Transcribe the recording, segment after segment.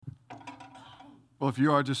Well, if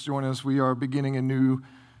you are just joining us, we are beginning a new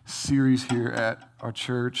series here at our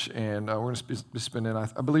church, and we're going to be spending, I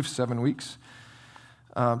believe, 7 weeks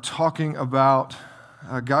talking about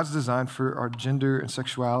God's design for our gender and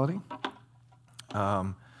sexuality.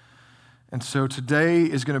 And so today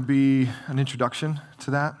is going to be an introduction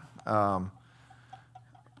to that,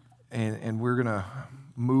 and we're going to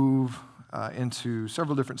move into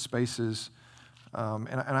several different spaces, and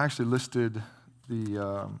I actually listed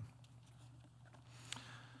the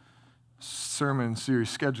sermon series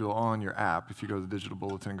schedule on your app. If you go to the digital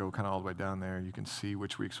bulletin and go kind of all the way down there, you can see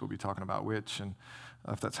which weeks we'll be talking about which, and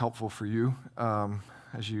if that's helpful for you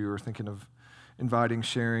as you are thinking of inviting,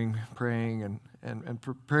 sharing, praying, and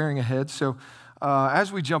preparing ahead. So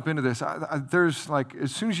as we jump into this, there's like,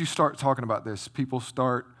 as soon as you start talking about this, people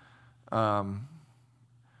start putting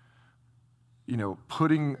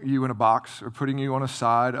you in a box or putting you on a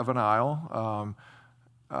side of an aisle,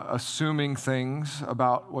 assuming things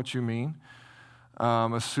about what you mean,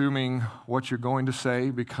 assuming what you're going to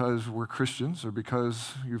say because we're Christians or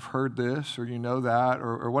because you've heard this or you know that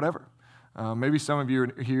or whatever. Maybe some of you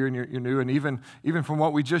are here and you're new, and even from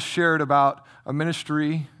what we just shared about a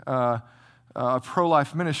ministry, a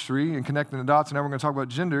pro-life ministry and connecting the dots, and now we're going to talk about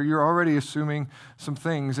gender, you're already assuming some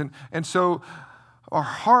things. And so our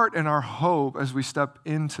heart and our hope as we step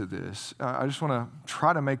into this, I just want to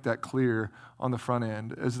try to make that clear on the front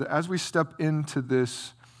end, is that as we step into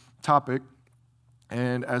this topic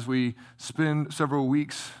and as we spend several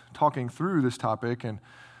weeks talking through this topic, and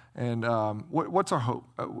what's our hope?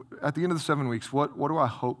 At the end of the 7 weeks, what do I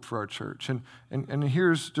hope for our church? And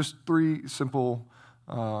here's just 3 simple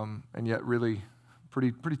and yet really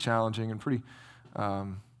pretty challenging and pretty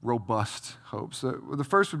robust hopes. The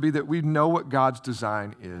first would be that we know what God's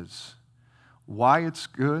design is, why it's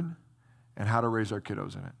good, and how to raise our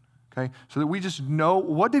kiddos in it. Okay, so that we just know,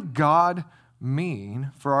 what did God mean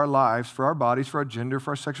for our lives, for our bodies, for our gender,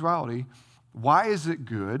 for our sexuality? Why is it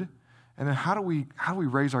good? And then how do we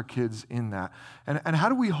raise our kids in that? And how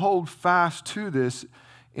do we hold fast to this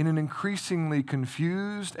in an increasingly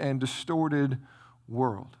confused and distorted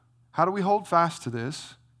world? How do we hold fast to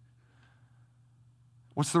this?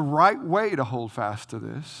 What's the right way to hold fast to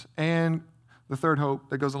this? And the third hope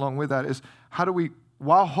that goes along with that is, how do we,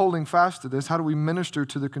 while holding fast to this, how do we minister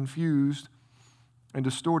to the confused and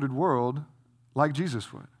distorted world like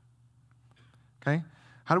Jesus would? Okay?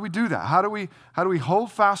 How do we do that? How do we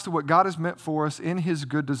hold fast to what God has meant for us in His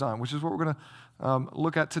good design, which is what we're going to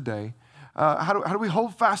look at today? How do we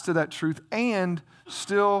hold fast to that truth and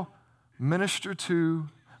still minister to,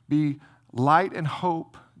 be light and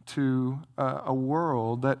hope to a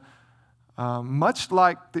world that, much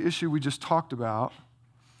like the issue we just talked about,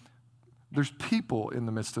 there's people in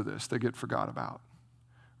the midst of this that get forgot about,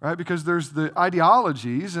 right? Because there's the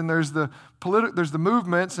ideologies and there's the there's the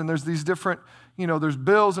movements and there's these different, there's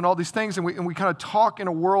bills and all these things, and we kind of talk in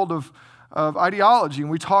a world of ideology, and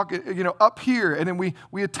we talk, up here, and then we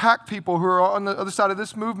attack people who are on the other side of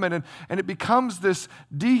this movement, and it becomes this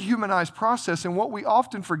dehumanized process. And what we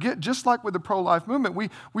often forget, just like with the pro-life movement,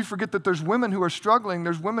 we forget that there's women who are struggling,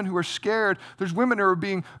 there's women who are scared, there's women who are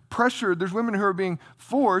being pressured, there's women who are being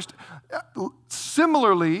forced.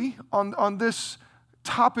 Similarly, on this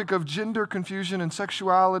topic of gender confusion and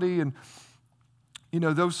sexuality and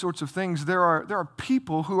those sorts of things, there are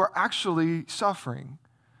people who are actually suffering.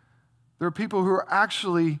 There are people who are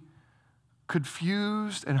actually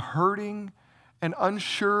confused and hurting and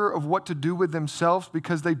unsure of what to do with themselves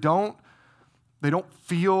because they don't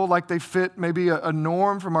feel like they fit maybe a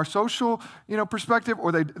norm from our social perspective,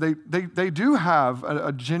 or they do have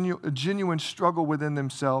a genuine struggle within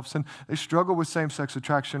themselves, and they struggle with same-sex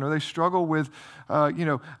attraction, or they struggle with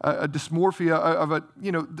a dysmorphia of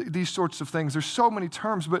these sorts of things. There's so many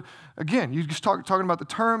terms, but again, you just talking about the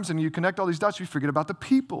terms and you connect all these dots, you forget about the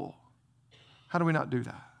people. How do we not do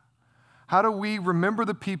that? How do we remember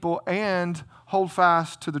the people and hold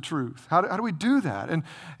fast to the truth? How do we do that? And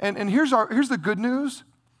here's the good news,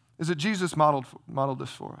 is that Jesus modeled this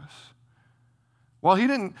for us. While He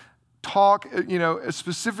didn't talk,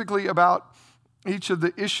 specifically about each of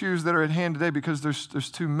the issues that are at hand today, because there's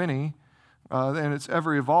too many, and it's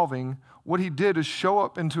ever evolving, what He did is show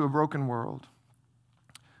up into a broken world.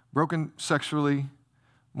 Broken sexually,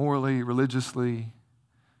 morally, religiously,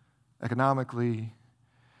 economically.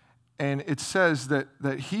 And it says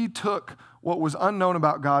that He took what was unknown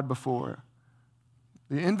about God before.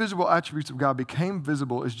 The invisible attributes of God became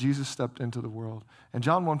visible as Jesus stepped into the world. And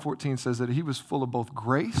John 1:14 says that He was full of both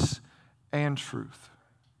grace and truth.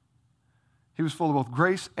 He was full of both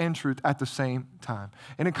grace and truth at the same time.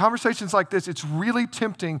 And in conversations like this, it's really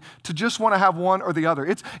tempting to just want to have one or the other.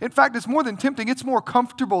 In fact, it's more than tempting. It's more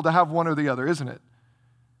comfortable to have one or the other, isn't it?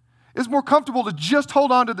 It's more comfortable to just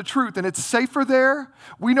hold on to the truth, and it's safer there.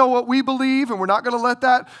 We know what we believe, and we're not going to let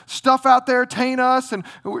that stuff out there taint us, and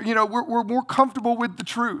we're more comfortable with the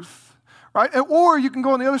truth, right? Or you can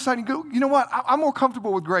go on the other side and go, you know what? I'm more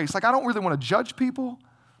comfortable with grace. Like, I don't really want to judge people.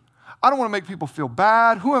 I don't want to make people feel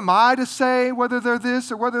bad. Who am I to say whether they're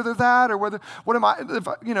this or whether they're that, or who am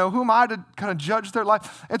I to kind of judge their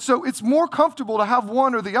life? And so it's more comfortable to have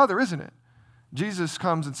one or the other, isn't it? Jesus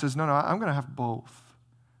comes and says, no, I'm going to have both.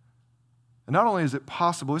 And not only is it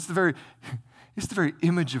possible, it's the very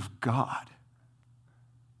image of God,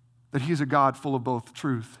 that he's a God full of both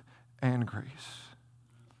truth and grace.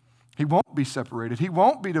 He won't be separated. He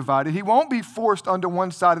won't be divided. He won't be forced onto one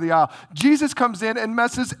side of the aisle. Jesus comes in and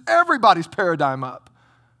messes everybody's paradigm up.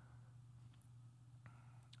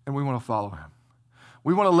 And we want to follow him.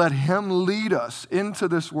 We want to let him lead us into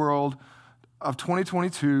this world of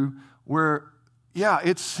 2022 where,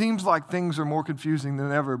 it seems like things are more confusing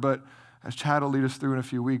than ever, but as Chad will lead us through in a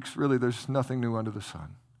few weeks, really there's nothing new under the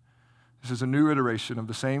sun. This is a new iteration of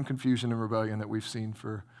the same confusion and rebellion that we've seen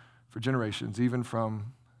for generations, even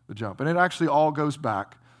from the jump. And it actually all goes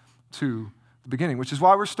back to the beginning, which is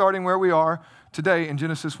why we're starting where we are today in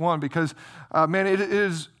Genesis 1, because, it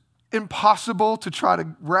is impossible to try to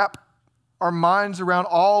wrap our minds around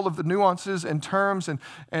all of the nuances and terms and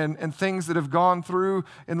things that have gone through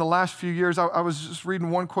in the last few years. I was just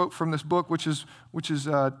reading one quote from this book, which is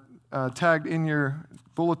tagged in your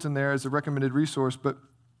bulletin there as a recommended resource. But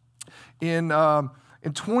in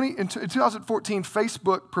 2014,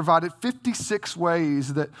 Facebook provided 56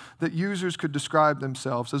 ways that users could describe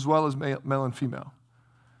themselves, as well as male and female.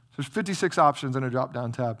 So there's 56 options in a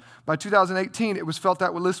drop-down tab. By 2018, it was felt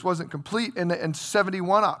that list wasn't complete, and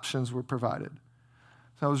 71 options were provided.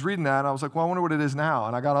 So I was reading that, and I was like, well, I wonder what it is now.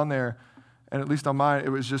 And I got on there, and at least on mine, it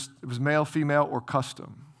was male, female, or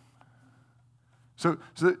custom. So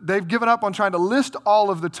they've given up on trying to list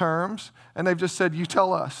all of the terms, and they've just said, you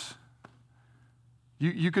tell us.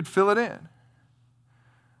 You could fill it in.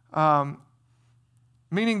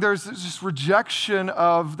 Meaning there's this rejection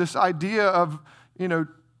of this idea of,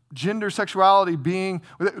 gender, sexuality being,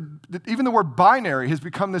 even the word binary has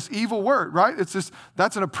become this evil word, right?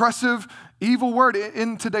 That's an oppressive, evil word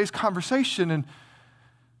in today's conversation.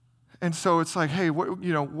 And so it's like, hey, what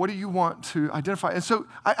do you want to identify? And so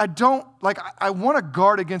I want to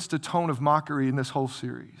guard against a tone of mockery in this whole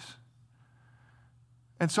series.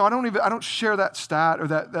 And so I don't share that stat or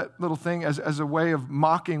that little thing as a way of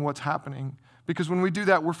mocking what's happening. Because when we do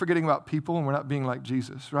that, we're forgetting about people and we're not being like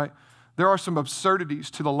Jesus, right? There are some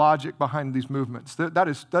absurdities to the logic behind these movements. That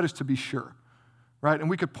is to be sure, right? And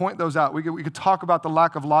we could point those out. We could talk about the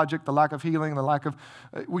lack of logic, the lack of healing,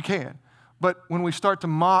 we can. But when we start to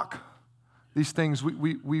mock these things,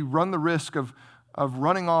 we run the risk of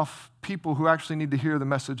running off people who actually need to hear the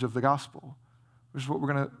message of the gospel, which is what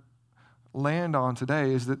we're going to land on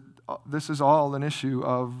today, is that this is all an issue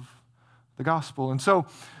of the gospel. And so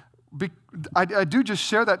I do just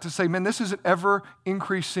share that to say, man, this is an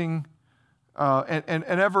ever-increasing and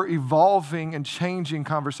ever-evolving and changing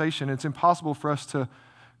conversation. It's impossible for us to,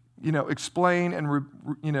 explain and,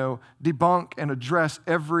 debunk and address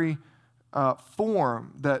every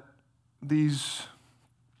form that these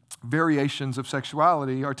variations of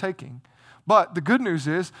sexuality are taking. But the good news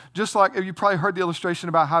is, just like you probably heard the illustration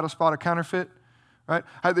about how to spot a counterfeit, right?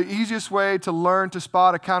 The easiest way to learn to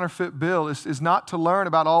spot a counterfeit bill is not to learn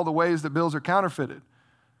about all the ways that bills are counterfeited,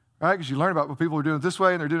 right? Because you learn about what people are doing it this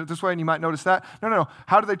way and they're doing it this way, and you might notice that. No.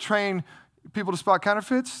 How do they train people to spot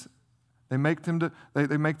counterfeits? They make them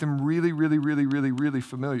really, really, really, really, really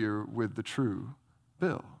familiar with the true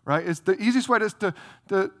bill, right? It's the easiest way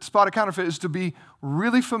to spot a counterfeit is to be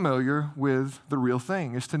really familiar with the real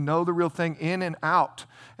thing, is to know the real thing in and out.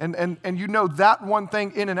 And you know that one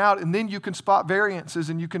thing in and out, and then you can spot variances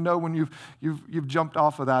and you can know when you've jumped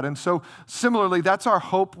off of that. And so similarly, that's our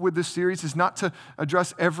hope with this series, is not to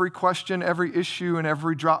address every question, every issue, and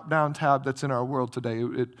every drop-down tab that's in our world today.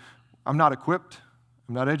 I'm not equipped,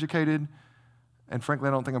 I'm not educated, and frankly,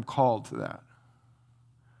 I don't think I'm called to that.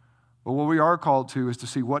 But what we are called to is to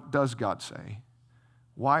see, what does God say?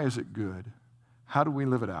 Why is it good? How do we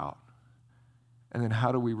live it out? And then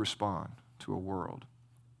how do we respond to a world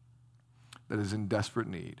that is in desperate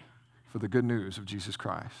need for the good news of Jesus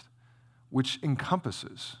Christ, which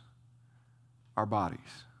encompasses our bodies?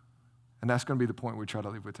 And that's going to be the point we try to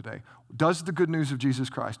leave with today. Does the good news of Jesus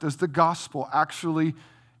Christ, does the gospel actually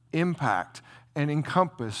impact and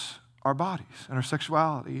encompass our bodies and our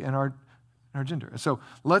sexuality and our and our gender. And so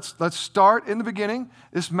let's start in the beginning.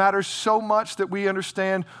 This matters so much that we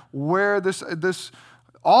understand where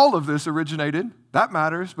all of this originated. That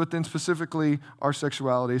matters, but then specifically our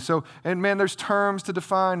sexuality. So, and man, there's terms to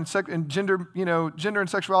define, and gender, gender and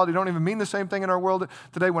sexuality don't even mean the same thing in our world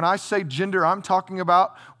today. When I say gender, I'm talking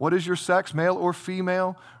about what is your sex, male or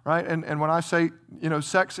female, right? And when I say,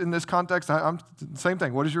 sex in this context, I'm same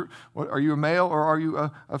thing. Are you a male or are you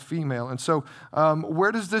a female? And so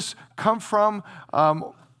where does this come from?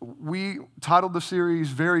 We titled the series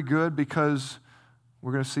Very Good because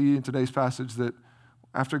we're going to see in today's passage that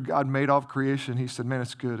after God made all of creation, he said, man,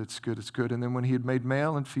 it's good, it's good, it's good. And then when he had made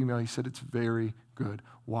male and female, he said, it's very good.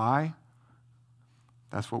 Why?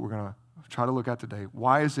 That's what we're going to try to look at today.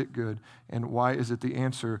 Why is it good? And why is it the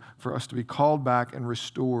answer for us to be called back and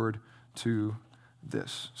restored to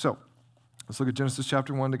this? So let's look at Genesis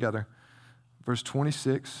chapter 1 together. Verse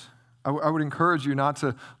 26. I would encourage you not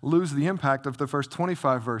to lose the impact of the first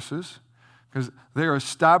 25 verses because they are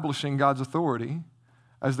establishing God's authority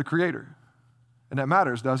as the creator. And that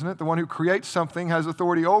matters, doesn't it? The one who creates something has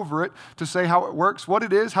authority over it to say how it works, what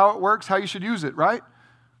it is, how it works, how you should use it, right?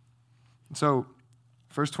 So,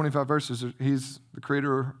 first 25 verses, he's the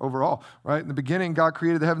creator overall, right? In the beginning, God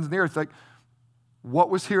created the heavens and the earth. Like, what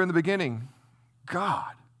was here in the beginning?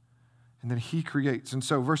 God. And then he creates. And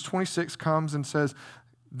so, verse 26 comes and says,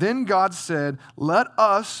 then God said, let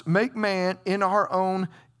us make man in our own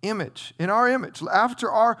image, after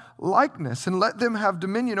our likeness, and let them have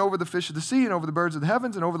dominion over the fish of the sea and over the birds of the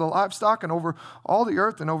heavens and over the livestock and over all the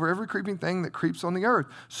earth and over every creeping thing that creeps on the earth.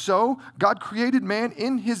 So God created man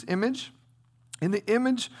in his image. In the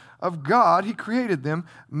image of God, he created them,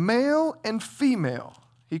 male and female.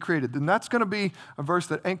 He created them. That's going to be a verse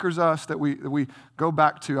that anchors us, that we go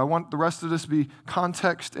back to. I want the rest of this to be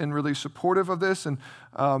context and really supportive of this, and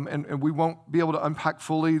we won't be able to unpack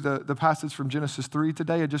fully the passage from Genesis 3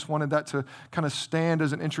 today. I just wanted that to kind of stand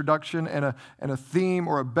as an introduction and a theme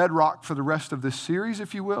or a bedrock for the rest of this series,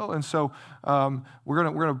 if you will. And so we're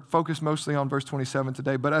gonna focus mostly on verse 27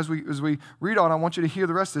 today. But as we read on, I want you to hear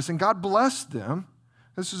the rest of this. And God blessed them.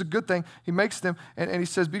 This is a good thing. He makes them, and he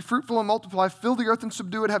says, be fruitful and multiply, fill the earth and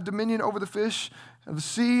subdue it, have dominion over the fish of the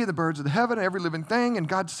sea, the birds of the heaven, and every living thing. And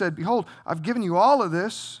God said, behold, I've given you all of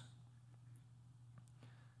this.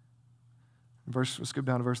 We'll skip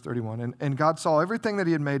down to verse 31. And God saw everything that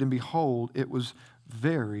he had made, and behold, it was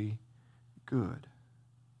very good.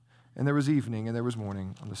 And there was evening and there was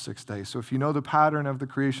morning on the sixth day. So if you know the pattern of the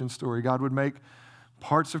creation story, God would make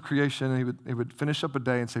parts of creation, and he would finish up a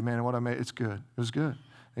day and say, man, what I made, it's good. It was good.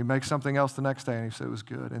 He'd make something else the next day, and he'd say it was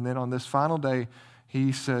good. And then on this final day,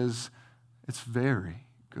 he says, it's very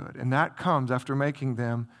good. And that comes after making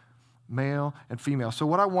them male and female. So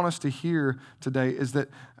what I want us to hear today is that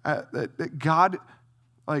God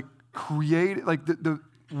created,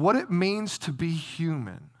 what it means to be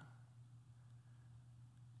human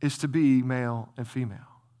is to be male and female.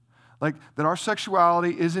 That our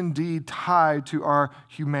sexuality is indeed tied to our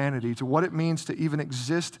humanity, to what it means to even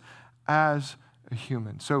exist as a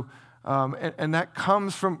human. So, and that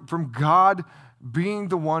comes from God being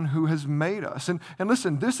the one who has made us. And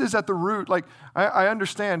listen, this is at the root. I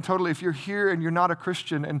understand totally if you're here and you're not a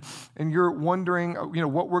Christian and you're wondering,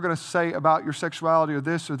 what we're going to say about your sexuality or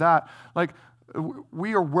this or that.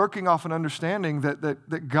 We are working off an understanding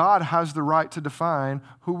that God has the right to define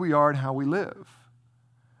who we are and how we live.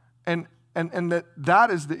 And that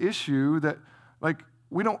is the issue, that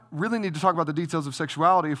we don't really need to talk about the details of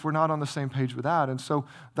sexuality if we're not on the same page with that. And so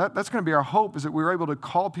that's going to be our hope, is that we're able to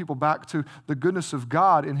call people back to the goodness of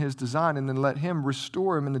God in his design and then let him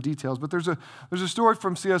restore him in the details. But there's a story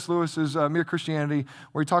from C.S. Lewis's Mere Christianity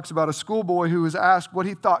where he talks about a schoolboy who was asked what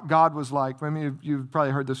he thought God was like. I mean, you've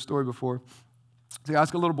probably heard this story before. So you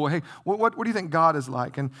ask a little boy, hey, what do you think God is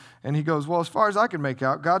like? And he goes, well, as far as I can make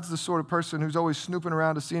out, God's the sort of person who's always snooping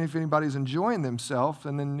around to see if anybody's enjoying themselves,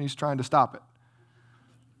 and then he's trying to stop it.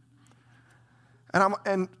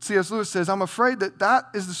 And C.S. Lewis says, I'm afraid that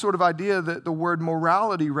is the sort of idea that the word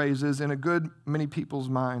morality raises in a good many people's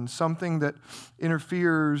minds, something that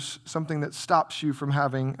interferes, something that stops you from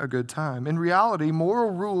having a good time. In reality,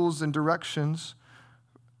 moral rules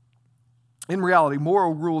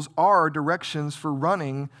are directions for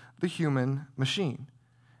running the human machine.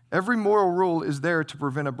 Every moral rule is there to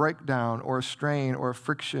prevent a breakdown or a strain or a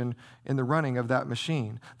friction in the running of that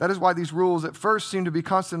machine. That is why these rules at first seem to be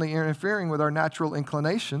constantly interfering with our natural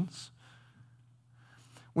inclinations.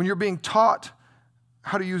 When you're being taught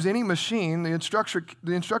how to use any machine, the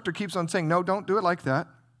instructor keeps on saying, no, don't do it like that.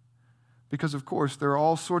 Because, of course, there are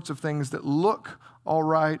all sorts of things that look all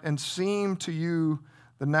right and seem to you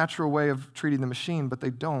the natural way of treating the machine, but they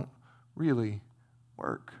don't really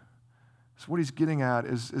work. So what he's getting at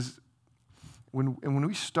is when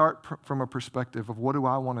we start from a perspective of what do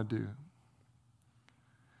I want to do,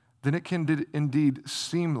 then it can indeed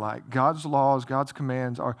seem like God's laws, God's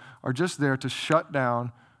commands are just there to shut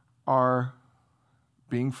down our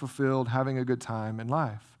being fulfilled, having a good time in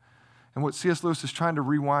life. And what C.S. Lewis is trying to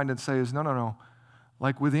rewind and say is, no.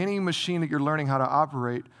 Like with any machine that you're learning how to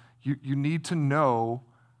operate, you need to know,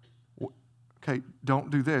 okay,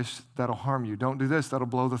 don't do this, that'll harm you. Don't do this, that'll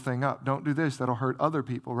blow the thing up. Don't do this, that'll hurt other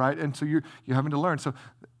people, right? And so you're having to learn. So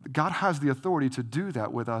God has the authority to do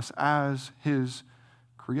that with us as his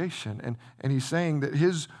creation. And he's saying that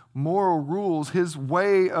his moral rules, his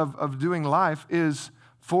way of doing life is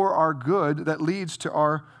for our good that leads to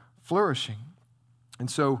our flourishing. And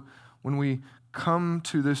so when we come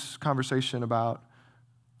to this conversation about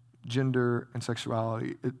gender and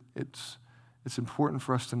sexuality, it's important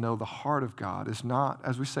for us to know the heart of God is not,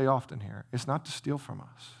 as we say often here, it's not to steal from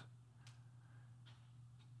us.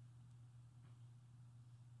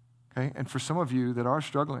 Okay? And for some of you that are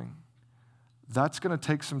struggling, that's going to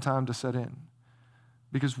take some time to set in.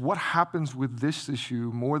 Because what happens with this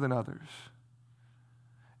issue more than others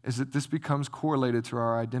is that this becomes correlated to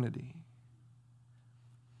our identity.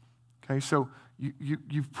 Okay, so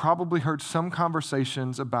you've probably heard some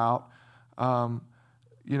conversations about,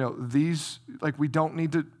 these, like we don't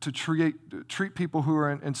need to treat people who are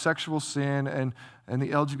in sexual sin and the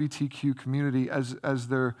LGBTQ community as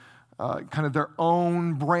their kind of their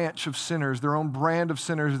own branch of sinners, their own brand of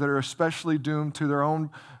sinners that are especially doomed to their own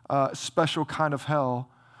special kind of hell.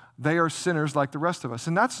 They are sinners like the rest of us.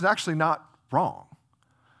 And that's actually not wrong.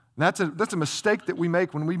 That's a mistake that we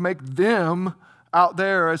make when we make them out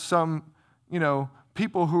there as some,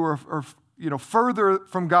 people who are further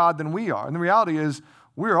from God than we are. And the reality is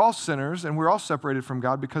we're all sinners and we're all separated from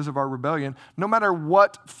God because of our rebellion, no matter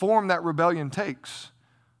what form that rebellion takes.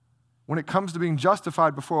 When it comes to being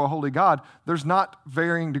justified before a holy God, there's not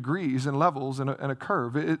varying degrees and levels and a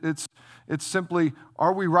curve. It's simply,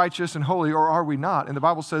 are we righteous and holy or are we not? And the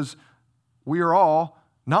Bible says we are all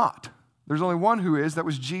not. There's only one who is, that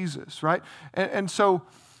was Jesus, right? And so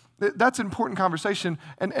that's an important conversation.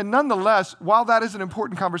 And nonetheless, while that is an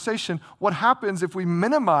important conversation, what happens if we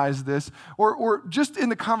minimize this, or just in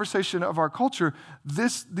the conversation of our culture,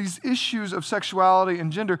 these issues of sexuality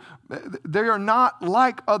and gender, they are not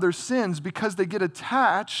like other sins because they get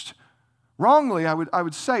attached wrongly, I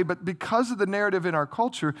would say, but because of the narrative in our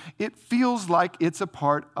culture, it feels like it's a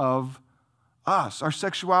part of us, our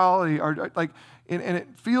sexuality, and it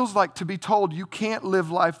feels like to be told you can't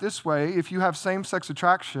live life this way if you have same-sex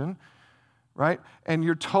attraction, right? And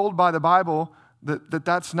you're told by the Bible that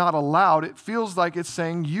that's not allowed. It feels like it's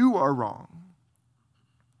saying you are wrong,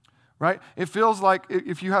 right? It feels like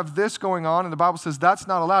if you have this going on and the Bible says that's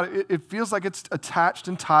not allowed, it feels like it's attached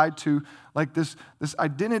and tied to like this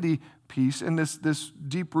identity piece and this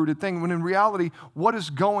deep-rooted thing, when in reality, what is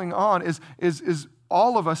going on is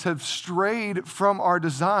all of us have strayed from our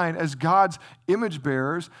design as God's image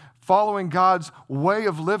bearers, following God's way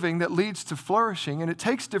of living that leads to flourishing. And it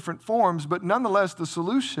takes different forms, but nonetheless, the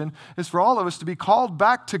solution is for all of us to be called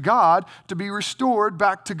back to God, to be restored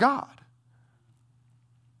back to God.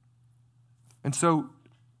 And so,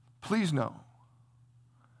 please know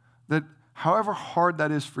that however hard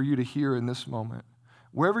that is for you to hear in this moment,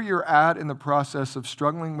 wherever you're at in the process of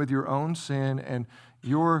struggling with your own sin and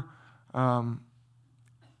your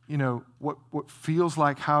what feels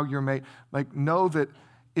like how you're made, like know that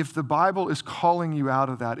if the Bible is calling you out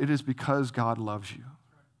of that, it is because God loves you.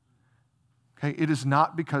 Okay, it is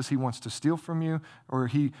not because he wants to steal from you or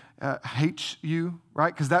he hates you,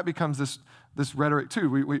 right? Because that becomes this rhetoric too.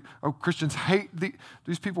 We Christians hate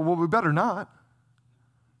these people. Well, we better not.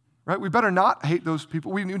 Right? We better not hate those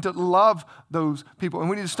people. We need to love those people, and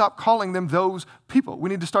we need to stop calling them those people. We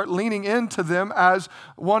need to start leaning into them as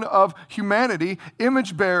one of humanity,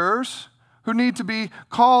 image bearers who need to be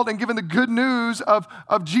called and given the good news of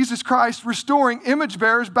Jesus Christ restoring image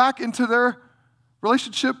bearers back into their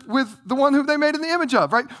relationship with the one whom they made in the image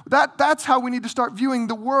of, right? That's how we need to start viewing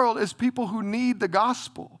the world, as people who need the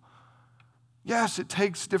gospel. Yes, it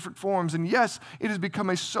takes different forms, and yes, it has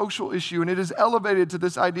become a social issue, and it is elevated to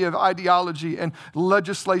this idea of ideology and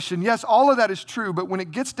legislation. Yes, all of that is true, but when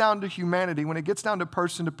it gets down to humanity, when it gets down to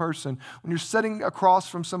person, when you're sitting across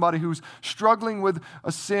from somebody who's struggling with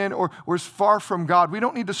a sin or is far from God, we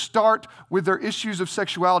don't need to start with their issues of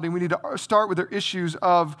sexuality. We need to start with their issues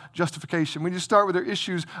of justification. We need to start with their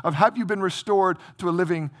issues of, have you been restored to a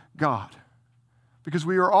living God? Because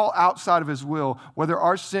we are all outside of his will, whether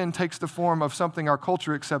our sin takes the form of something our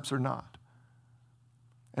culture accepts or not.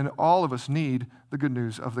 And all of us need the good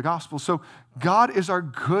news of the gospel. So God is our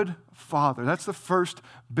good Father. That's the first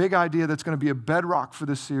big idea that's going to be a bedrock for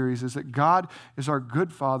this series, is that God is our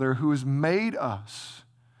good Father who has made us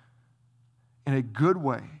in a good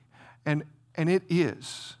way. And it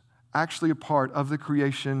is actually a part of the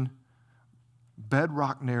creation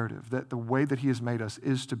bedrock narrative that the way that he has made us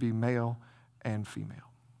is to be male and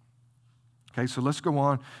female. Okay, so let's go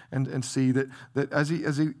on and see that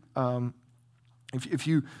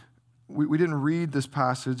we didn't read this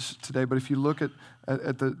passage today, but if you look at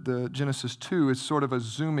the Genesis 2, it's sort of a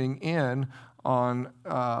zooming in on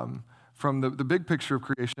from the big picture of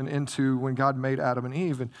creation into when God made Adam and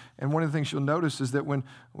Eve. And one of the things you'll notice is that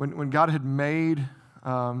when God had made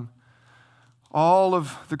all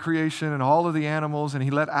of the creation and all of the animals, and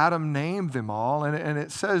he let Adam name them all, and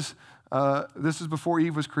it says, this is before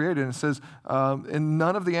Eve was created, and it says, in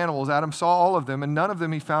none of the animals, Adam saw all of them, and none of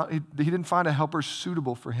them he didn't find a helper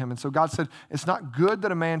suitable for him. And so God said, it's not good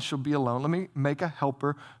that a man shall be alone. Let me make a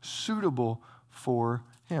helper suitable for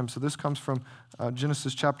him. So this comes from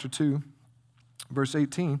Genesis chapter 2, verse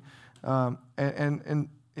 18. And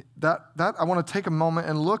that I want to take a moment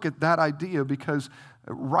and look at that idea, because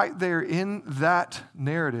right there in that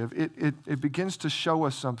narrative, it begins to show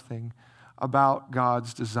us something about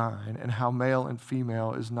God's design and how male and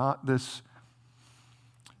female is not this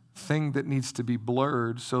thing that needs to be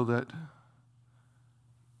blurred so that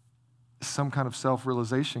some kind of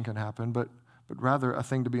self-realization can happen, but rather a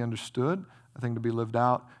thing to be understood, a thing to be lived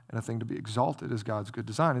out, and a thing to be exalted as God's good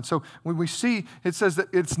design. And so when we see, it says that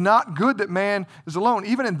it's not good that man is alone.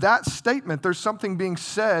 Even in that statement, there's something being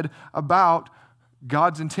said about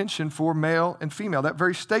God's intention for male and female. That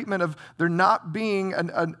very statement of there not being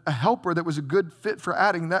a helper that was a good fit for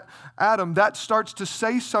Adam, that starts to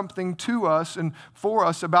say something to us and for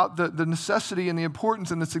us about the necessity and the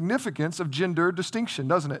importance and the significance of gender distinction,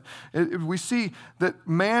 doesn't it? We see that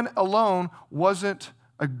man alone wasn't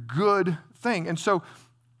a good thing. And so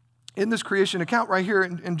in this creation account right here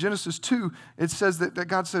in Genesis 2, it says that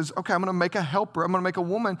God says, okay, I'm going to make a helper. I'm going to make a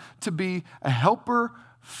woman to be a helper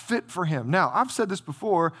fit for him. Now, I've said this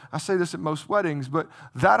before. I say this at most weddings, but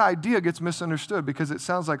that idea gets misunderstood because it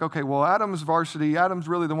sounds like, okay, well, Adam's varsity. Adam's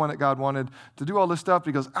really the one that God wanted to do all this stuff.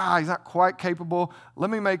 He goes, he's not quite capable.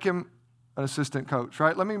 Let me make him an assistant coach,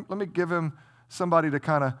 right? Let me give him somebody to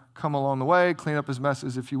kind of come along the way, clean up his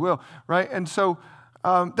messes, if you will, right? And so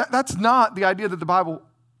that's not the idea that the Bible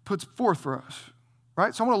puts forth for us,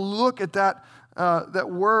 right? So I want to look at that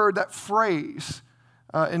word, that phrase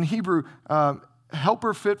in Hebrew.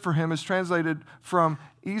 Helper fit for him is translated from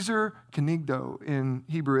ezer kenigdo in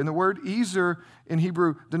Hebrew. And the word ezer in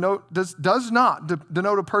Hebrew does not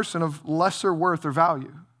denote a person of lesser worth or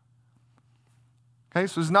value. Okay,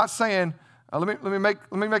 so it's not saying, let me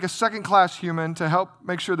make a second-class human to help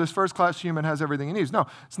make sure this first-class human has everything he needs. No,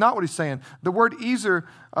 it's not what he's saying. The word ezer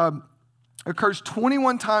occurs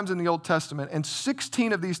 21 times in the Old Testament, and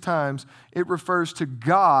 16 of these times it refers to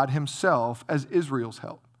God himself as Israel's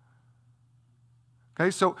help. Okay,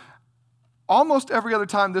 so almost every other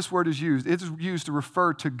time this word is used, it's used to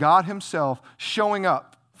refer to God himself showing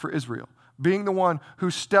up for Israel, being the one who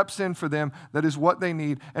steps in for them. That is what they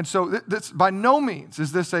need. And so this, by no means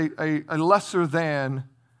is this a lesser than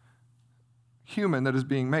human that is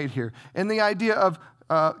being made here. And the idea of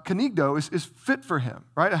kenigdo is fit for him,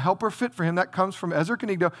 right? A helper fit for him. That comes from ezer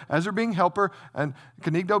kenigdo, ezer being helper, and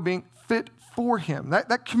kenigdo being fit for him.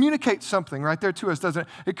 That communicates something right there to us, doesn't it?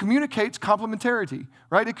 It communicates complementarity,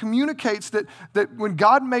 right? It communicates that when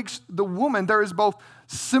God makes the woman, there is both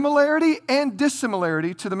similarity and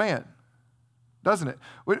dissimilarity to the man, doesn't it?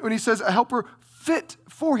 When he says a helper fit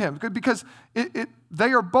for him, because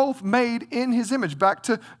they are both made in his image. Back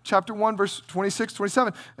to chapter 1, verse 26,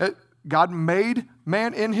 27. God made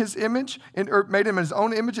man in his image, or made him in his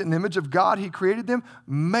own image. In the image of God, he created them.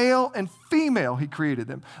 Male and female, he created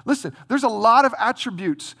them. Listen, there's a lot of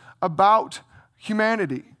attributes about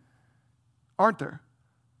humanity, aren't there?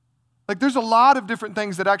 Like there's a lot of different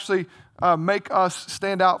things that actually make us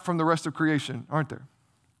stand out from the rest of creation, aren't there?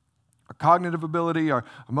 Our cognitive ability, our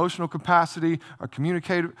emotional capacity, our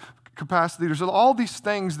communicative capacity. There's all these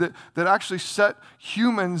things that actually set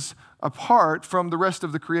humans apart from the rest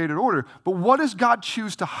of the created order. But what does God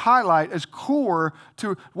choose to highlight as core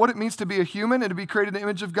to what it means to be a human and to be created in the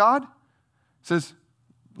image of God? It says,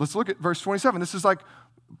 let's look at verse 27. This is like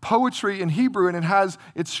poetry in Hebrew, and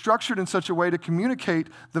it's structured in such a way to communicate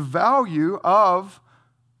the value of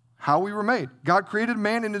how we were made. God created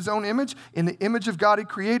man in his own image. In the image of God, he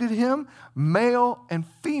created him. Male and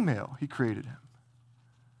female, he created him.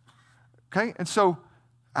 Okay, and so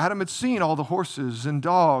Adam had seen all the horses and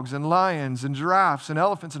dogs and lions and giraffes and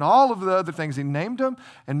elephants and all of the other things. He named them,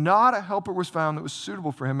 and not a helper was found that was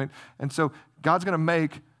suitable for him. And so God's going to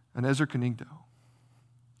make an Ezer Kenegdo.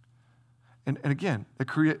 And again,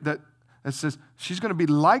 that says she's going to be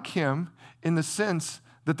like him in the sense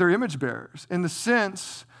that they're image bearers, in the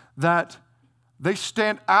sense that they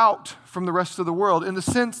stand out from the rest of the world, in the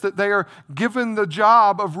sense that they are given the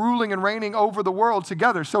job of ruling and reigning over the world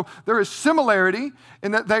together. So there is similarity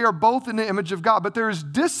in that they are both in the image of God, but there is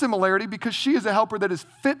dissimilarity because she is a helper that is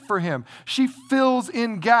fit for him. She fills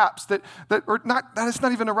in gaps that is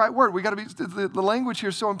not even the right word. We got to be, the language here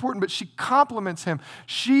is so important, but she complements him.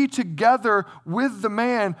 She together with the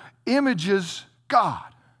man images God.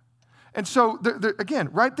 And so again,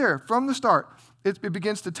 right there from the start, it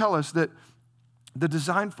begins to tell us that the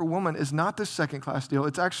design for woman is not this second-class deal.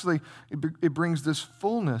 It's actually, it brings this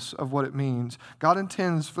fullness of what it means. God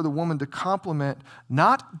intends for the woman to complement,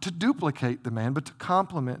 not to duplicate the man, but to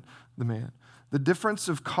complement the man. The difference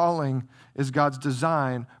of calling is God's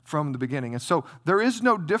design from the beginning. And so there is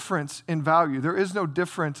no difference in value. There is no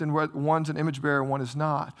difference in whether one's an image bearer and one is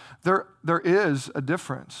not. There is a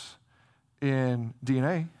difference in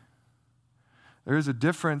DNA. There is a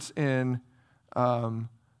difference in,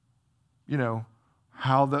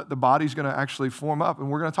 how the body's going to actually form up. And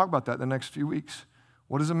we're going to talk about that in the next few weeks.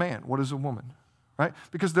 What is a man? What is a woman? Right?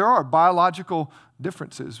 Because there are biological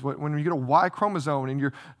differences. When you get a Y chromosome and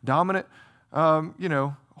your dominant,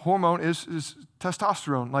 hormone is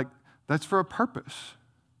testosterone, like that's for a purpose.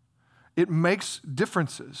 It makes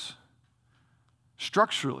differences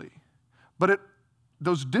structurally. But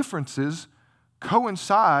those differences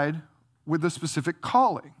coincide with the specific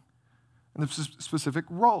calling and the specific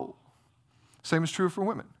role. Same is true for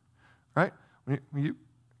women, right? When you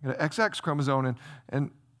get an XX chromosome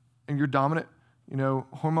and your dominant,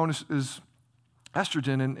 hormone is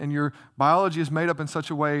estrogen, and your biology is made up in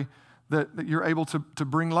such a way that you're able to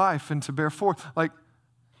bring life and to bear forth. Like,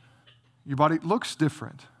 your body looks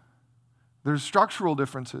different. There's structural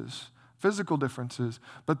differences, physical differences,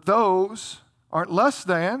 but those aren't less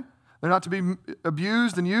than. They're not to be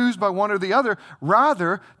abused and used by one or the other.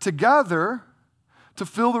 Rather, together, to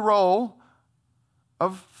fill the role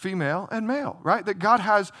of female and male, right? That God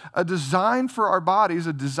has a design for our bodies,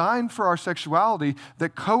 a design for our sexuality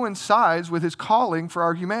that coincides with his calling for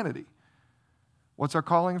our humanity. What's our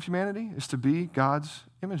calling of humanity? Is to be God's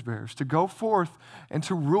image bearers, to go forth and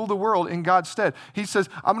to rule the world in God's stead. He says,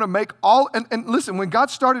 I'm going to make all, and listen, when God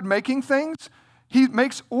started making things, he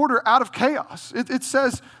makes order out of chaos. It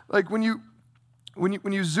says, like when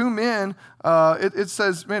you zoom in, it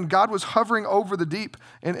says, man, God was hovering over the deep,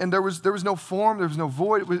 and there was no form, there was no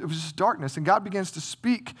void, it was just darkness. And God begins to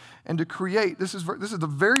speak and to create. This is the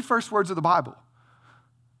very first words of the Bible.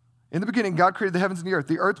 In the beginning, God created the heavens and the earth.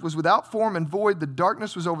 The earth was without form and void. The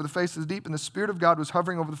darkness was over the face of the deep, and the Spirit of God was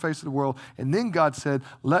hovering over the face of the world. And then God said,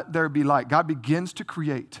 let there be light. God begins to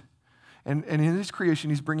create. And in his creation,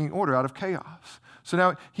 he's bringing order out of chaos. So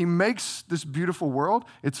now he makes this beautiful world.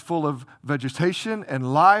 It's full of vegetation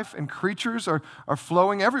and life, and creatures are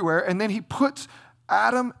flowing everywhere. And then he puts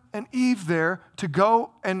Adam and Eve there to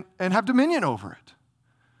go and have dominion over it,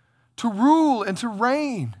 to rule and to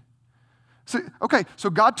reign. So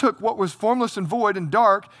God took what was formless and void and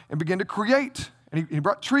dark and began to create. And he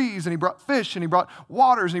brought trees, and he brought fish, and he brought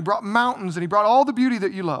waters, and he brought mountains, and he brought all the beauty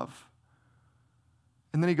that you love.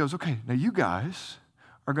 And then he goes, okay, now you guys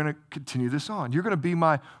are going to continue this on. You're going to be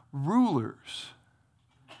my rulers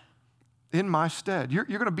in my stead. You're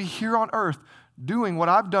going to be here on earth doing what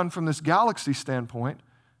I've done from this galaxy standpoint.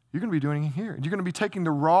 You're going to be doing it here. You're going to be taking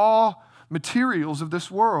the raw materials of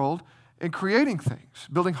this world and creating things,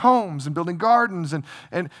 building homes and building gardens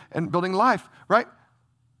and building life, right?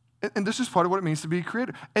 And this is part of what it means to be a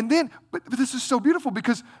creator. And then, but this is so beautiful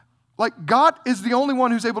because, like, God is the only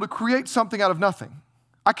one who's able to create something out of nothing.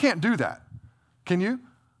 I can't do that. Can you?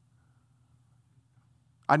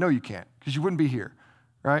 I know you can't, because you wouldn't be here,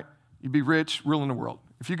 right? You'd be rich, ruling the world.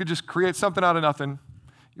 If you could just create something out of nothing,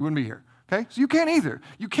 you wouldn't be here, okay? So you can't either.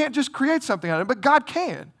 You can't just create something out of it, but God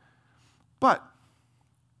can. But,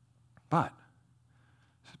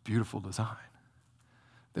 it's a beautiful design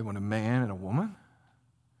that when a man and a woman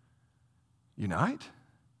unite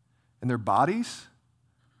and their bodies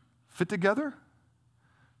fit together,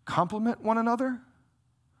 complement one another,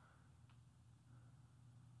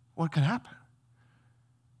 what can happen?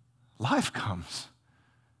 Life comes,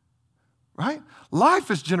 right?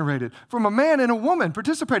 Life is generated from a man and a woman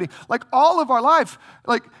participating. Like all of our life,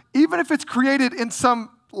 like even if it's created in some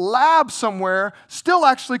lab somewhere, still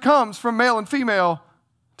actually comes from male and female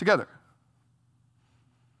together.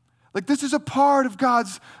 Like, this is a part of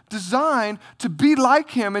God's design to be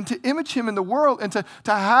like him and to image him in the world and to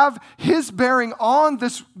have his bearing on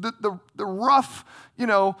the rough,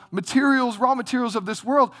 materials, raw materials of this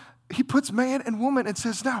world. He puts man and woman and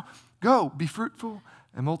says, now, go, be fruitful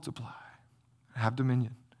and multiply, have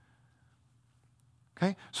dominion.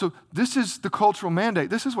 Okay? So this is the cultural mandate.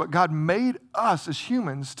 This is what God made us as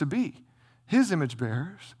humans to be, his image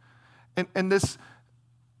bearers. And this,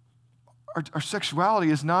 our sexuality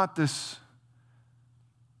is not this,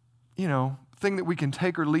 thing that we can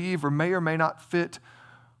take or leave or may not fit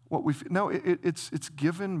what we fit. No, it's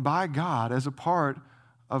given by God as a part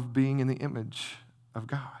of being in the image of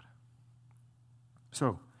God.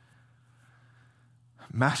 So,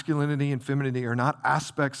 masculinity and femininity are not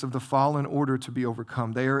aspects of the fallen order to be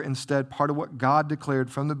overcome. They are instead part of what God declared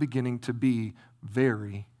from the beginning to be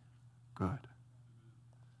very good.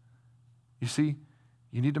 You see,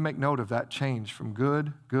 you need to make note of that change from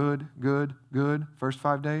good, first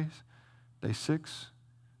 5 days. Day 6,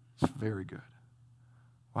 it's very good.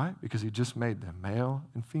 Why? Because he just made them male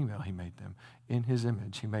and female. He made them in his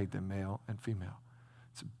image. He made them male and female.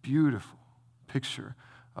 It's a beautiful picture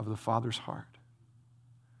of the Father's heart.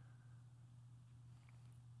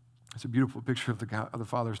 It's a beautiful picture of the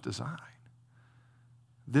Father's design.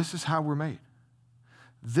 This is how we're made.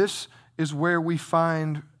 This is where we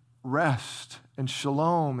find rest and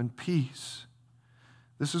shalom and peace.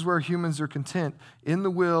 This is where humans are content in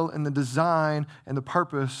the will and the design and the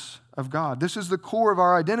purpose of God. This is the core of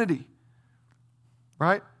our identity,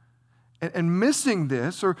 right? And missing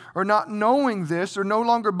this or not knowing this or no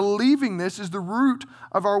longer believing this is the root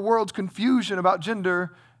of our world's confusion about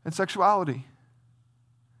gender and sexuality.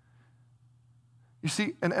 You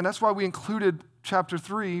see, and that's why we included chapter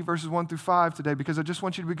 3, verses 1 through 5 today, because I just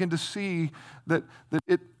want you to begin to see that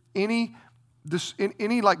any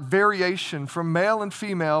variation from male and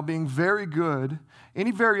female being very good,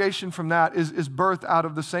 any variation from that is birthed out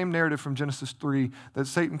of the same narrative from Genesis 3, that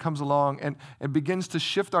Satan comes along and begins to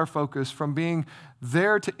shift our focus from being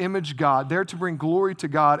there to image God, there to bring glory to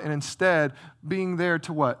God, and instead being there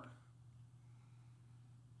to what?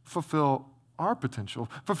 Fulfill our potential,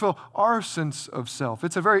 fulfill our sense of self.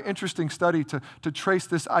 It's a very interesting study to trace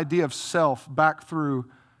this idea of self back through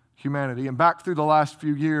humanity and back through the last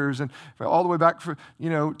few years and all the way back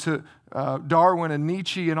to Darwin and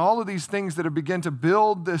Nietzsche and all of these things that have begun to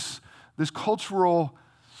build this cultural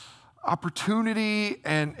opportunity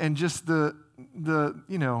and just the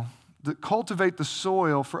cultivate the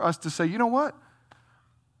soil for us to say, you know what?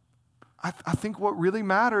 I think what really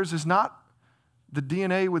matters is not the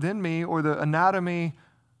DNA within me or the anatomy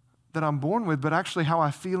that I'm born with, but actually how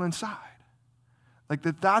I feel inside. Like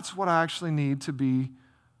that's what I actually need to be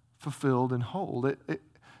fulfilled and whole.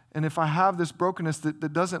 And if I have this brokenness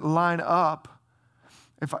that doesn't line up,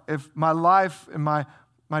 if my life and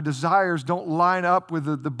my desires don't line up with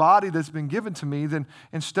the body that's been given to me, then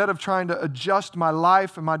instead of trying to adjust my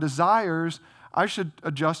life and my desires, I should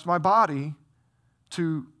adjust my body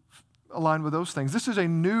to align with those things.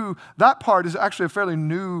 That part is actually a fairly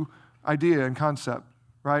new idea and concept,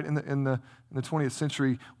 right? In the 20th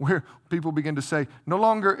century, where people begin to say, no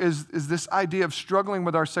longer is this idea of struggling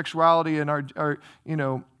with our sexuality and our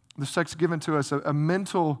the sex given to us a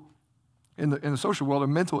mental, in the social world, a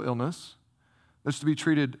mental illness that's to be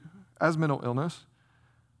treated as mental illness.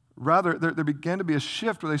 Rather, there began to be a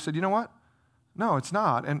shift where they said, you know what? No, it's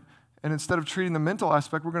not. And instead of treating the mental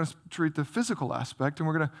aspect, we're going to treat the physical aspect, and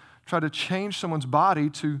we're going to try to change someone's body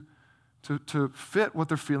to fit what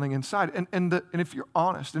they're feeling inside. And if you're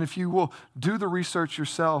honest, and if you will do the research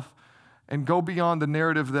yourself and go beyond the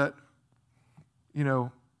narrative that,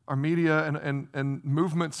 our media and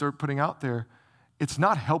movements are putting out there, it's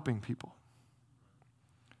not helping people,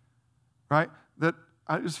 right?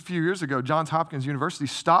 Just a few years ago, Johns Hopkins University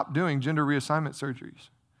stopped doing gender reassignment surgeries.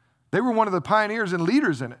 They were one of the pioneers and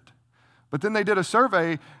leaders in it. But then they did a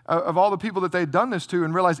survey of all the people that they'd done this to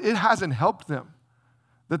and realized it hasn't helped them.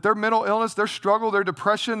 That their mental illness, their struggle, their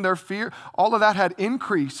depression, their fear, all of that had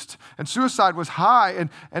increased. And suicide was high.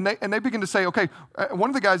 And they began to say, okay, one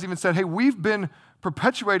of the guys even said, hey, we've been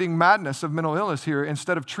perpetuating madness of mental illness here.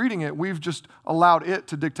 Instead of treating it, we've just allowed it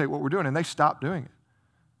to dictate what we're doing. And they stopped doing it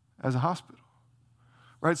as a hospital.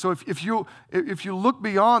 Right? So if you look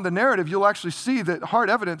beyond the narrative, you'll actually see that hard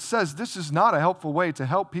evidence says this is not a helpful way to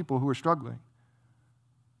help people who are struggling.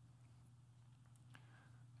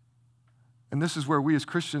 And this is where we as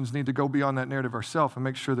Christians need to go beyond that narrative ourselves and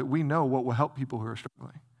make sure that we know what will help people who are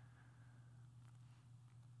struggling.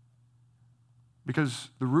 Because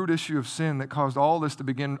the root issue of sin that caused all this to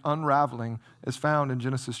begin unraveling is found in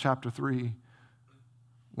Genesis chapter 3,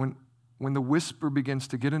 when when the whisper begins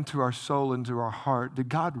to get into our soul, into our heart, did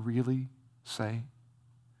God really say?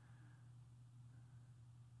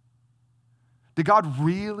 Did God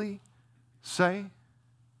really say?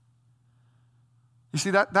 You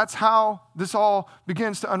see, that's how this all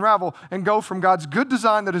begins to unravel and go from God's good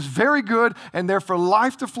design that is very good and there for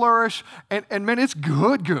life to flourish. And man, it's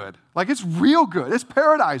good. Like it's real good. It's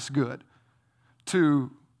paradise good.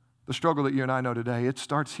 To the struggle that you and I know today, it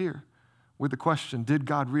starts here with the question, did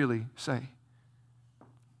God really say?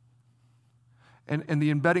 And the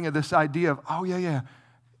embedding of this idea of, oh yeah,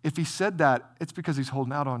 if he said that, it's because he's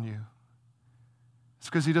holding out on you. It's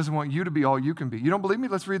because he doesn't want you to be all you can be. You don't believe me?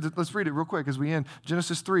 Let's read it real quick as we end.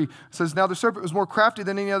 Genesis 3 says, now the serpent was more crafty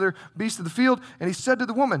than any other beast of the field, and he said to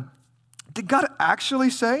the woman, did God actually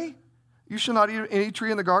say, you shall not eat any tree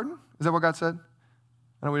in the garden? Is that what God said?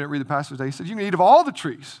 I know we didn't read the passage today. He said, you can eat of all the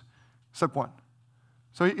trees except one.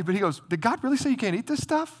 But he goes, did God really say you can't eat this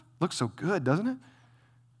stuff? Looks so good, doesn't it?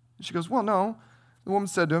 And she goes, well, no. The woman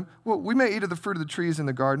said to him, well, we may eat of the fruit of the trees in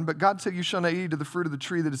the garden, but God said you shall not eat of the fruit of the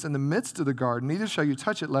tree that is in the midst of the garden, neither shall you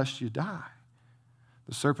touch it lest you die.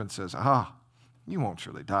 The serpent says, you won't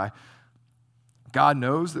surely die. God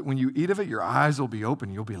knows that when you eat of it, your eyes will be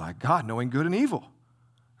open. You'll be like God, knowing good and evil.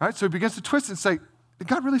 Right? So he begins to twist and say, did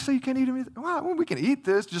God really say you can't eat of anything? Well, we can eat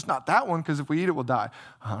this, just not that one, because if we eat it, we'll die.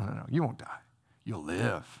 Oh, no, you won't die. You'll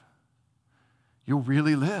live. You'll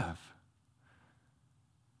really live.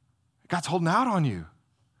 God's holding out on you.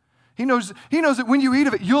 He knows that when you eat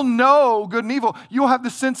of it, you'll know good and evil. You'll have the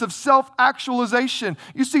sense of self-actualization.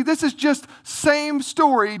 You see, this is just same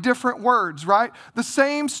story, different words, right? The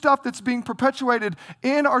same stuff that's being perpetuated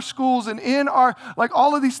in our schools and in our, like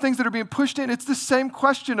all of these things that are being pushed in. It's the same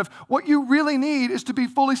question of what you really need is to be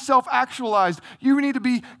fully self-actualized. You need to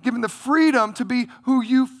be given the freedom to be who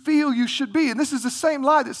you feel you should be. And this is the same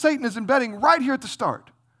lie that Satan is embedding right here at the start.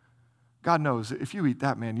 God knows that if you eat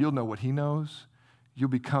that, man, you'll know what he knows. You'll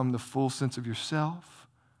become the full sense of yourself,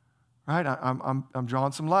 right? I'm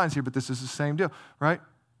drawing some lines here, but this is the same deal, right?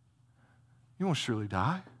 You won't surely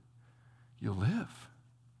die. You'll live.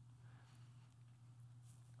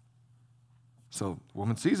 So the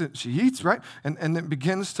woman sees it, she eats, right? And it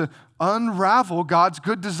begins to unravel God's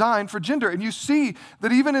good design for gender. And you see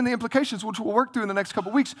that even in the implications, which we'll work through in the next couple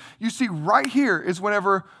of weeks, you see right here is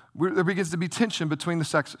whenever there begins to be tension between the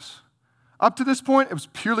sexes. Up to this point, it was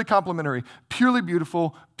purely complementary, purely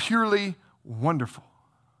beautiful, purely wonderful.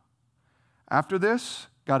 After this,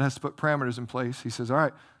 God has to put parameters in place. He says, all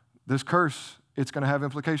right, this curse, it's going to have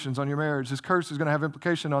implications on your marriage. This curse is going to have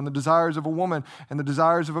implication on the desires of a woman and the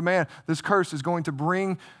desires of a man. This curse is going to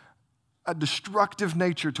bring a destructive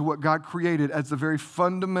nature to what God created as the very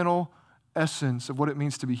fundamental essence of what it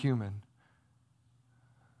means to be human.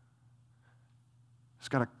 It's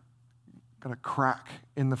got a crack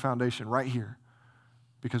in the foundation right here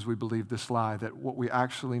because we believe this lie that what we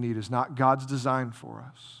actually need is not God's design for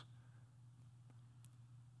us,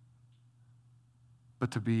 but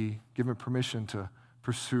to be given permission to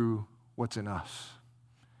pursue what's in us.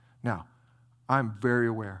 Now, I'm very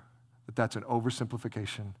aware that that's an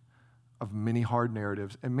oversimplification of many hard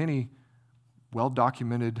narratives and many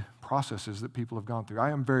well-documented processes that people have gone through. I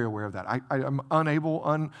am very aware of that. I am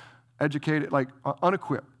uneducated,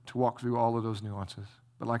 unequipped to walk through all of those nuances.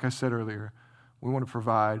 But like I said earlier, we want to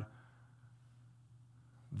provide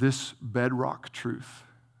this bedrock truth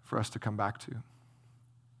for us to come back to.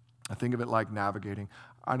 I think of it like navigating.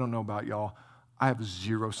 I don't know about y'all. I have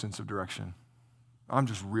zero sense of direction. I'm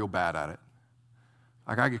just real bad at it.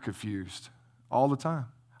 Like I get confused all the time.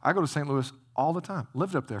 I go to St. Louis all the time.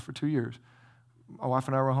 Lived up there for 2 years. My wife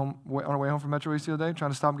and I were on our way home from Metro East the other day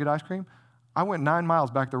trying to stop and get ice cream. I went 9 miles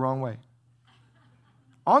back the wrong way.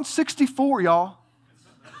 On 64, y'all.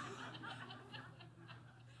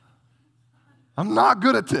 I'm not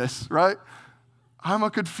good at this, right? I'm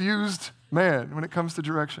a confused man when it comes to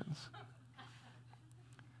directions.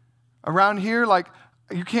 Around here,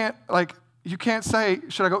 you can't say,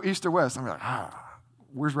 should I go east or west? I'm like,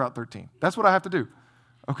 where's Route 13? That's what I have to do.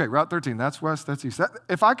 Okay, Route 13, that's west, that's east.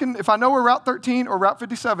 If I know where Route 13 or Route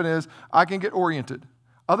 57 is, I can get oriented.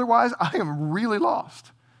 Otherwise, I am really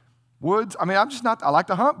lost. Woods, I'm just not, I like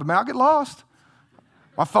to hunt, but man, I'll get lost.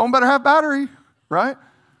 My phone better have battery, right?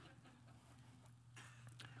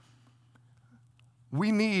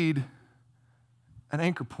 We need an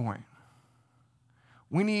anchor point.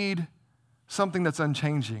 We need something that's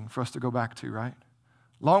unchanging for us to go back to, right?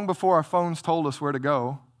 Long before our phones told us where to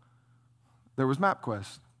go, there was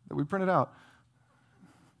MapQuest that we printed out,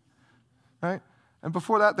 right? And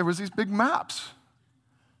before that, there was these big maps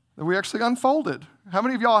that we actually unfolded. How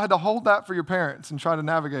many of y'all had to hold that for your parents and try to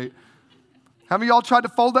navigate? How many of y'all tried to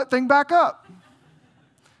fold that thing back up?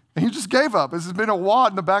 And you just gave up. This has been a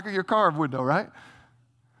wad in the back of your car window, right?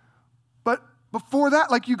 But before that,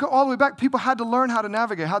 like you go all the way back, people had to learn how to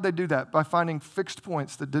navigate. How'd they do that? By finding fixed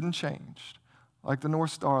points that didn't change, like the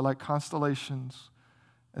North Star, like constellations,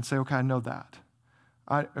 and say, okay, I know that.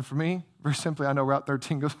 And for me, very simply, I know Route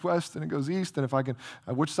 13 goes west and it goes east, and if I can,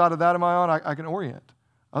 which side of that am I on, I can orient.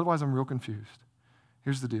 Otherwise, I'm real confused.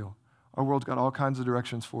 Here's the deal. Our world's got all kinds of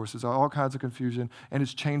directions for us. There's all kinds of confusion, and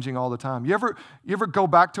it's changing all the time. You ever go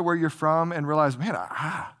back to where you're from and realize, man,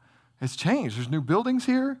 it's changed. There's new buildings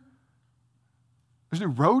here. There's new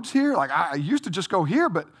roads here. Like, I used to just go here,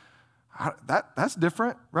 but that's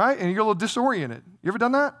different, right? And you're a little disoriented. You ever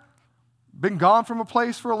done that? Been gone from a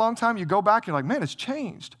place for a long time, you go back, you're like, man, it's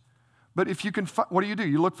changed. But if you can, what do?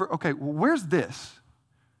 You look for, okay, well, where's this?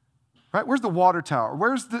 Right? Where's the water tower?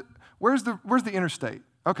 Where's the interstate?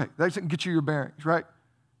 Okay, that can get you your bearings, right?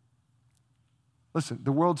 Listen,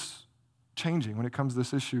 the world's changing when it comes to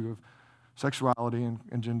this issue of sexuality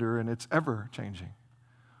and gender, and it's ever changing.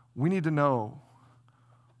 We need to know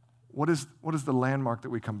what is the landmark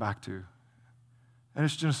that we come back to. And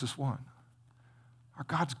it's Genesis 1. Our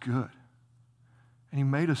God's good. And he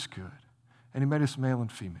made us good. And he made us male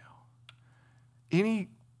and female. Any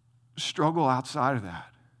struggle outside of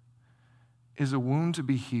that is a wound to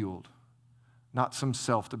be healed, not some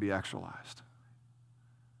self to be actualized.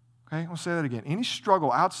 Okay, I'll say that again. Any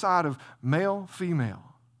struggle outside of male,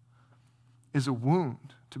 female is a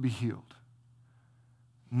wound to be healed,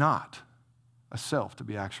 not a self to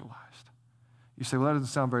be actualized. You say, well, that doesn't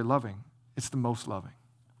sound very loving. It's the most loving.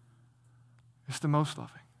 It's the most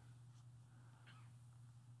loving.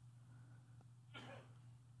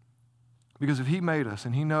 Because if he made us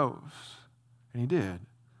and he knows, and he did,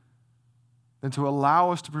 then to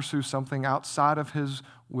allow us to pursue something outside of his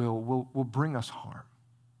will bring us harm.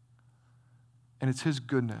 And it's his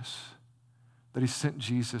goodness that he sent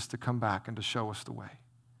Jesus to come back and to show us the way.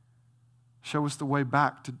 Show us the way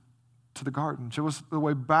back to the garden. Show us the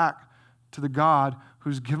way back to the God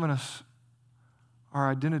who's given us our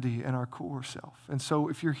identity and our core self. And so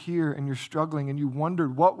if you're here and you're struggling and you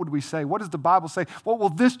wondered, what would we say? What does the Bible say? What will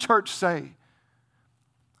this church say?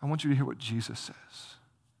 I want you to hear what Jesus says.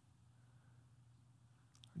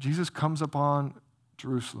 Jesus comes upon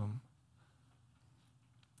Jerusalem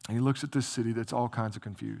and he looks at this city that's all kinds of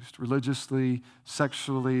confused. Religiously,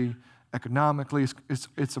 sexually, economically,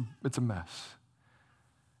 it's a mess.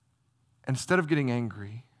 And instead of getting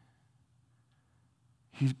angry,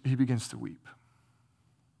 he begins to weep.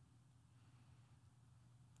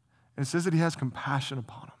 And it says that he has compassion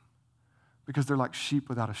upon them because they're like sheep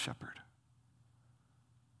without a shepherd.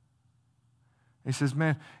 He says,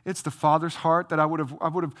 man, it's the Father's heart that I would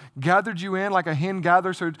have gathered you in like a hen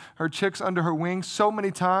gathers her chicks under her wings so many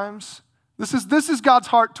times. This is God's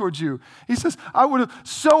heart towards you. He says, I would have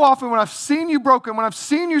so often when I've seen you broken, when I've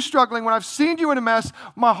seen you struggling, when I've seen you in a mess,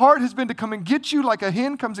 my heart has been to come and get you like a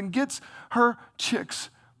hen comes and gets her chicks.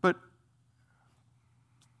 But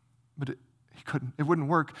he couldn't. It wouldn't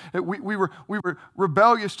work. We were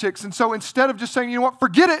rebellious chicks. And so instead of just saying, you know what,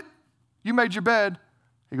 forget it, you made your bed,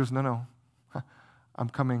 he goes, no. I'm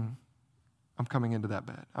coming into that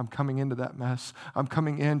bed. I'm coming into that mess. I'm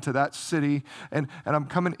coming into that city, and I'm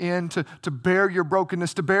coming in to bear your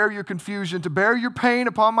brokenness, to bear your confusion, to bear your pain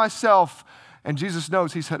upon myself. And Jesus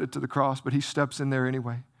knows he's headed to the cross, but he steps in there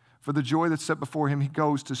anyway. For the joy that's set before him, he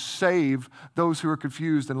goes to save those who are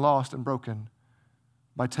confused and lost and broken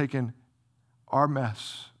by taking our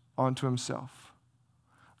mess onto himself,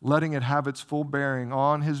 letting it have its full bearing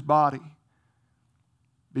on his body,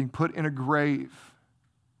 being put in a grave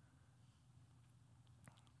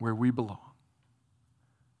where we belong.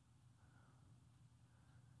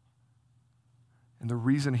 And the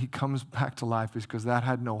reason he comes back to life is because that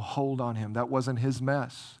had no hold on him. That wasn't his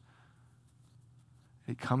mess.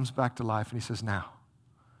 He comes back to life and he says, now,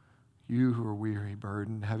 you who are weary,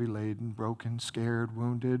 burdened, heavy laden, broken, scared,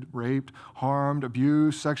 wounded, raped, harmed,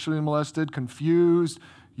 abused, sexually molested, confused,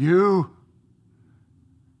 you,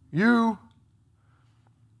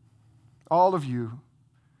 all of you,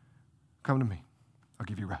 come to me. I'll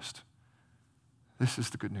give you rest. This is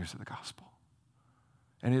the good news of the gospel.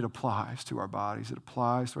 And it applies to our bodies. It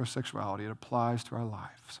applies to our sexuality. It applies to our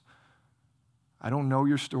lives. I don't know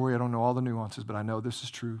your story. I don't know all the nuances, but I know this is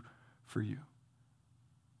true for you.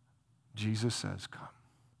 Jesus says, come.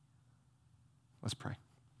 Let's pray.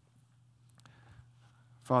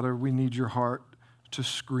 Father, we need your heart to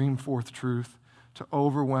scream forth truth, to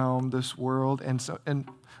overwhelm this world. And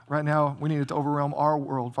right now, we need it to overwhelm our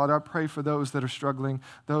world. Father, I pray for those that are struggling,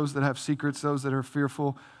 those that have secrets, those that are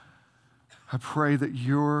fearful. I pray that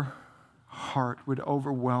your heart would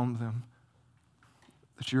overwhelm them,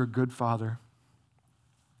 that you're a good Father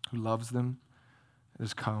who loves them and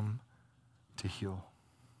has come to heal.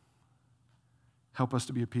 Help us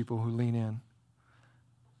to be a people who lean in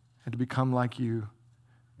and to become like you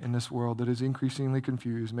in this world that is increasingly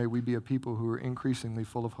confused. May we be a people who are increasingly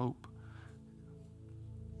full of hope.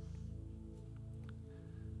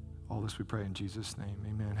 All this we pray in Jesus' name.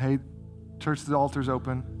 Amen. Hey, church, the altar's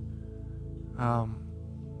open.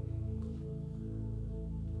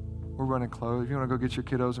 We're running close. If you want to go get your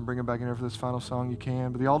kiddos and bring them back in here for this final song, you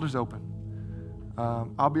can. But the altar's open.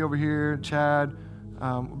 I'll be over here. Chad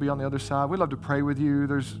will be on the other side. We'd love to pray with you.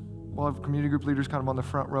 We'll have community group leaders kind of on the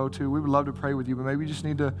front row too. We would love to pray with you, but maybe you just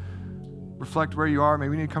need to reflect where you are.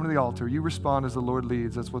 Maybe you need to come to the altar. You respond as the Lord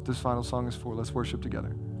leads. That's what this final song is for. Let's worship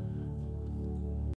together.